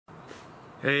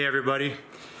Hey everybody,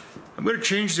 I'm going to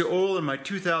change the oil in my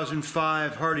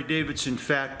 2005 Harley Davidson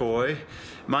Fat Boy.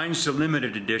 Mine's the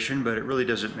limited edition, but it really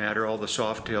doesn't matter. All the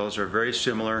Softails are very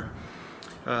similar.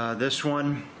 This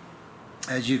one,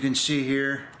 as you can see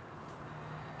here,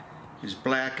 is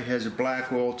black. It has a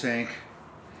black oil tank.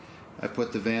 I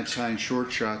put the Vance Hines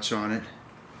short shots on it.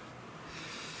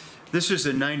 This is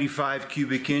the 95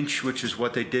 cubic inch, which is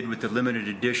what they did with the limited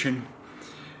edition.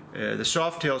 The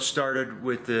Softail started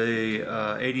with the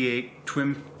 88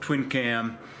 twin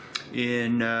cam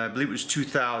in, I believe it was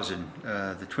 2000.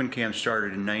 The twin cam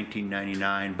started in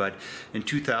 1999, but in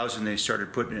 2000 they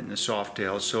started putting it in the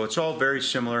Softail. So it's all very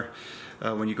similar.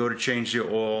 When you go to change the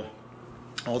oil,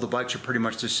 all the bikes are pretty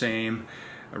much the same.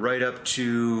 Right up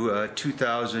to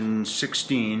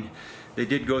 2016, they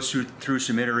did go through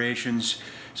some iterations.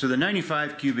 So the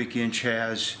 95 cubic inch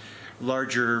has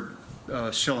larger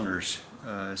cylinders.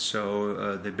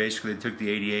 They basically took the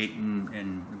 88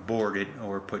 and bored it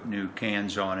or put new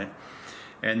cans on it.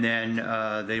 And then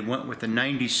they went with the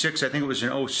 96, I think it was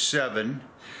an 07,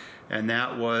 and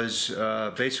that was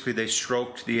basically they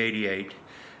stroked the 88.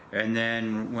 And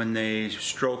then when they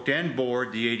stroked and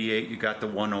bored the 88, you got the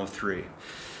 103.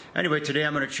 Anyway, today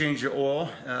I'm going to change the oil.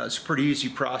 It's a pretty easy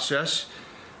process,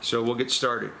 so we'll get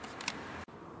started.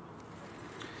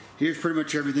 Here's pretty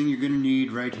much everything you're going to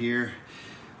need right here.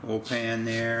 Oil pan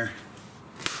there,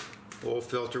 oil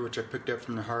filter, which I picked up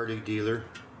from the Harley dealer.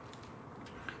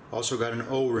 Also got an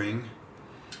O-ring,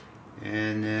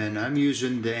 and then I'm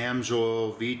using the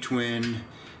AMSOIL V-Twin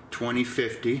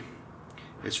 2050.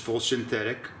 It's full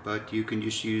synthetic, but you can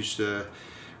just use the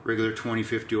regular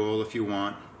 2050 oil if you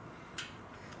want.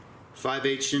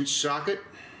 5/8 inch socket,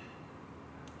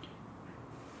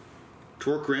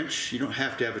 torque wrench. You don't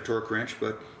have to have a torque wrench,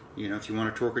 but you know, if you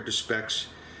want to torque it to specs.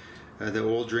 The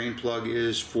oil drain plug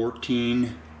is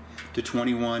 14 to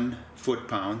 21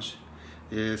 foot-pounds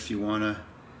if you want to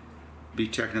be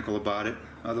technical about it.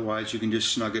 Otherwise, you can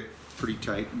just snug it pretty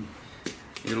tight and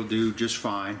it'll do just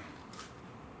fine.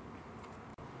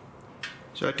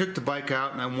 So I took the bike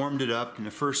out and I warmed it up, and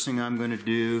the first thing I'm going to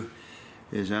do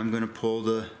is I'm going to pull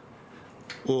the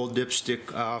oil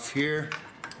dipstick off here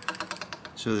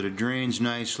so that it drains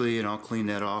nicely, and I'll clean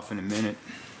that off in a minute.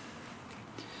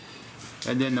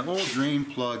 And then the oil drain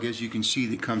plug, as you can see,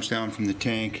 that comes down from the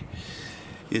tank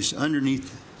is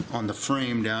underneath on the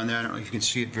frame down there. I don't know if you can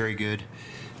see it very good.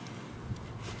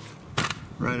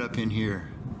 Right up in here.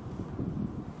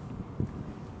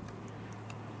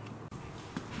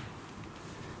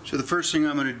 So the first thing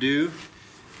I'm going to do,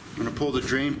 I'm going to pull the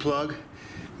drain plug.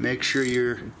 Make sure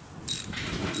you're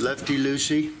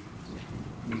lefty-loosey.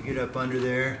 You get up under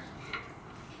there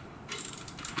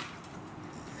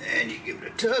and you give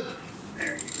it a tug.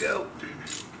 There you go.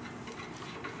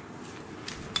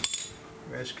 The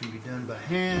rest can be done by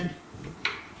hand.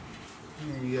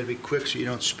 And you gotta be quick so you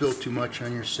don't spill too much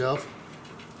on yourself.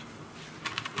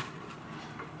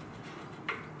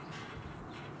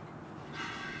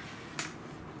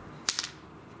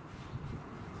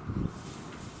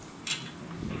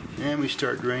 And we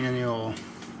start draining the oil.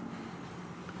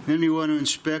 Then you want to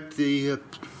inspect the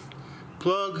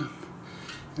plug.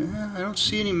 I don't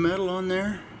see any metal on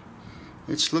there.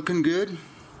 It's looking good,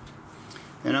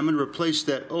 and I'm going to replace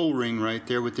that O-ring right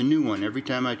there with the new one every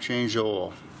time I change the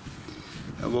oil.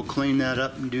 We'll clean that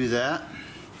up and do that.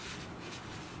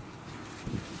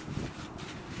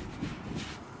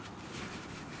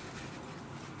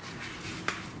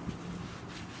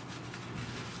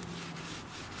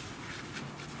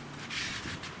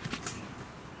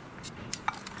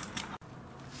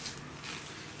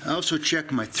 I also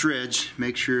check my threads,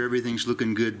 make sure everything's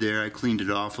looking good there. I cleaned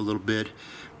it off a little bit.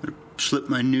 I'm going to slip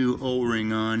my new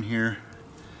O-ring on here.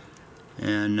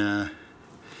 And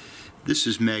this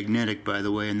is magnetic, by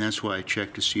the way, and that's why I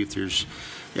check to see if there's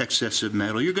excessive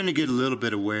metal. You're going to get a little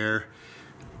bit of wear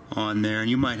on there, and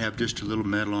you might have just a little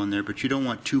metal on there, but you don't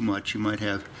want too much. You might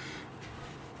have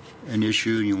an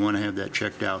issue and you want to have that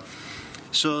checked out.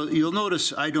 So you'll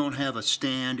notice I don't have a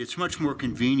stand. It's much more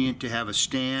convenient to have a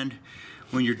stand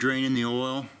when you're draining the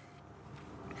oil,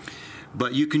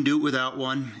 but you can do it without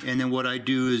one. And then what I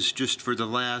do is, just for the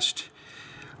last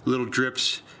little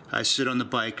drips, I sit on the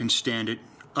bike and stand it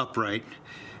upright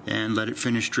and let it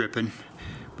finish dripping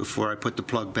before I put the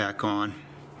plug back on.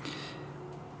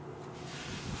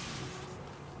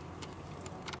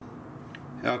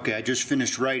 Okay, I just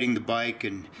finished riding the bike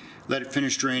and let it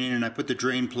finish draining, and I put the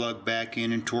drain plug back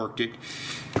in and torqued it.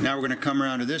 Now we're going to come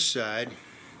around to this side.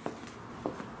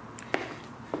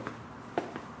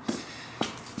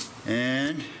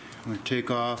 And I'm going to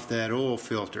take off that oil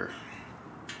filter.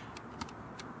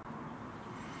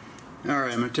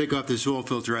 Alright, I'm going to take off this oil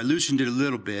filter. I loosened it a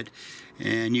little bit,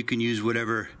 and you can use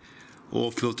whatever oil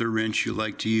filter wrench you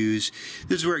like to use.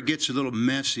 This is where it gets a little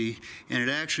messy, and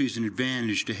it actually is an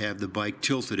advantage to have the bike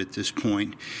tilted at this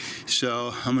point.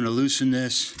 So I'm going to loosen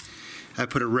this. I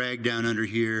put a rag down under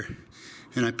here,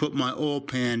 and I put my oil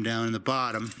pan down in the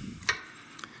bottom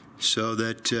so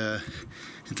that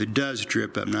if it does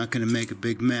drip, I'm not going to make a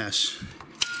big mess.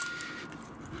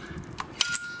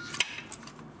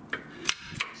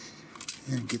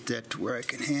 And get that to where I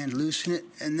can hand loosen it.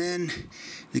 And then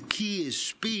the key is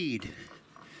speed.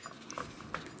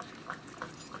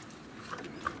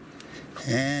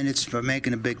 And it's for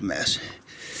making a big mess.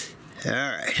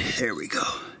 Alright, there we go.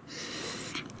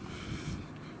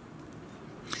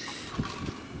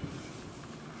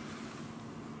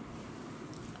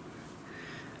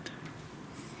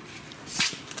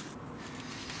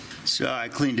 So I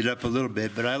cleaned it up a little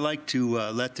bit, but I like to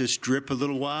let this drip a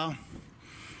little while.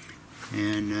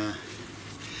 And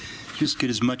just get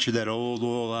as much of that old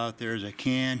oil out there as I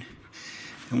can.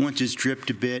 And once it's dripped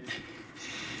a bit,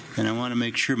 then I want to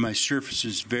make sure my surface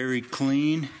is very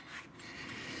clean.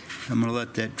 I'm going to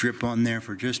let that drip on there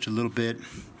for just a little bit.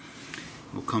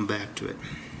 We'll come back to it.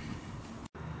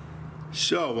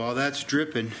 So while that's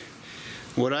dripping,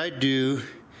 what I do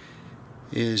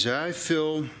is I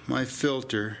fill my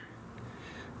filter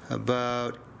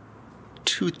about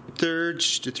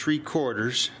 2/3 to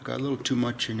 3/4. Got a little too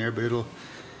much in there, but it'll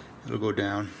go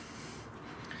down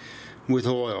with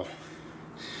oil.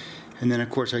 And then of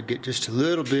course I get just a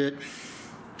little bit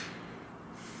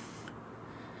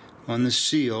on the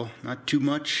seal, not too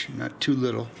much, not too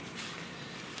little.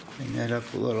 Clean that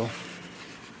up a little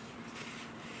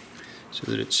so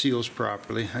that it seals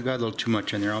properly. I got a little too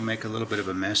much in there. I'll make a little bit of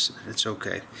a mess. It's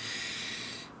okay.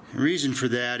 The reason for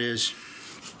that is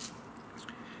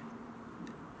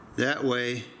that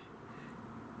way,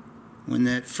 when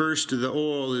that first of the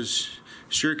oil is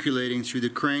circulating through the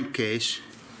crankcase,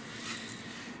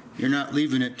 you're not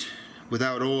leaving it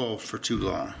without oil for too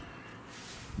long.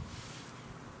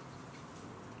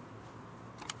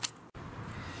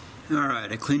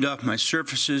 Alright, I cleaned off my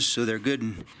surfaces so they're good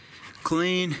and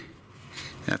clean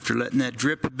after letting that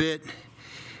drip a bit.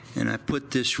 And I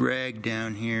put this rag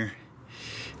down here.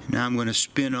 Now I'm going to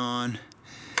spin on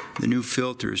the new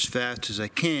filter as fast as I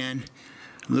can.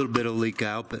 A little bit will leak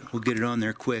out, but we'll get it on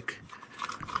there quick.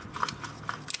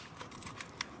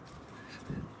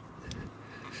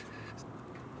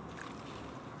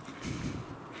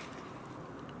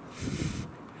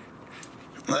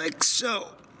 Like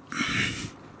so.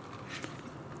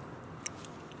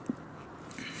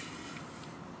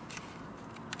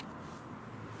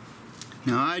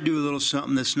 Now I do a little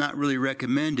something that's not really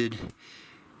recommended.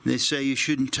 They say you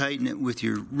shouldn't tighten it with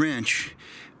your wrench,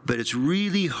 but it's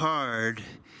really hard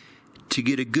to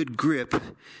get a good grip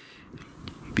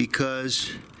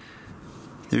because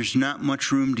there's not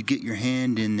much room to get your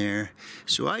hand in there.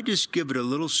 So I just give it a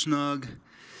little snug,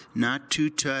 not too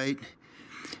tight,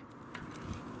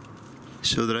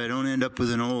 so that I don't end up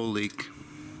with an oil leak.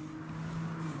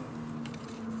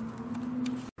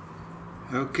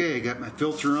 Okay, I got my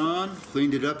filter on,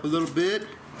 cleaned it up a little bit.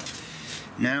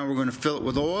 Now we're going to fill it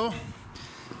with oil.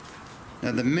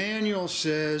 Now the manual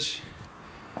says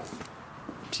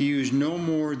to use no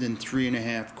more than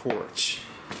 3.5 quarts.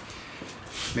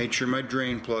 Made sure my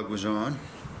drain plug was on.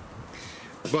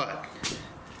 But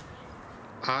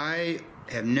I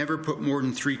have never put more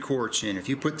than 3 quarts in. If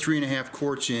you put 3.5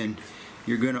 quarts in,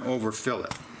 you're going to overfill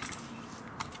it.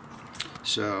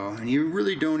 So, and you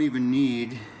really don't even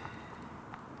need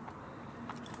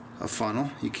a funnel.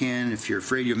 You can if you're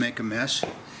afraid you'll make a mess.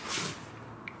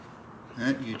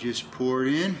 Right, you just pour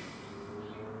it in.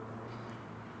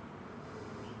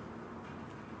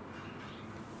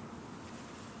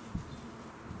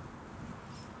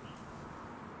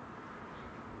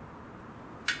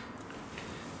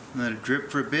 Let it drip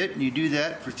for a bit, and you do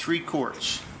that for 3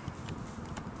 quarts.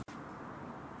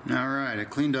 Alright, I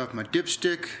cleaned off my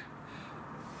dipstick,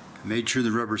 made sure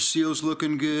the rubber seal's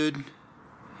looking good,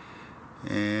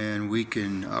 and we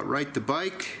can outright the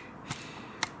bike.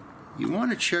 You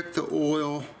want to check the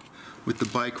oil with the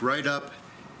bike right up,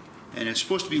 and it's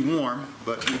supposed to be warm,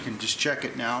 but we can just check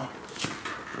it now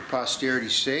for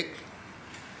posterity's sake.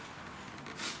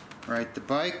 Right the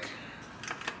bike,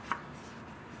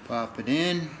 pop it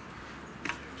in,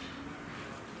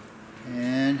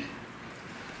 and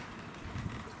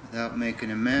without making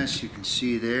a mess, you can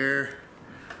see there,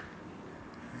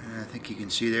 I think you can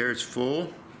see there it's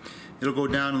full. It'll go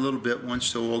down a little bit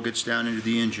once the oil gets down into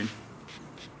the engine.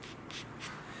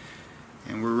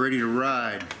 And we're ready to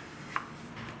ride.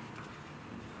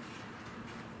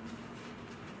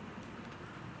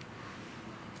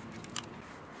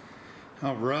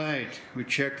 All right, we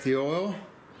checked the oil.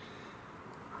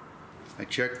 I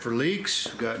checked for leaks.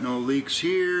 Got no leaks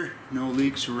here, no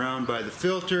leaks around by the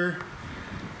filter.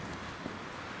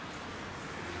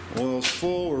 Oil's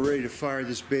full, we're ready to fire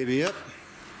this baby up.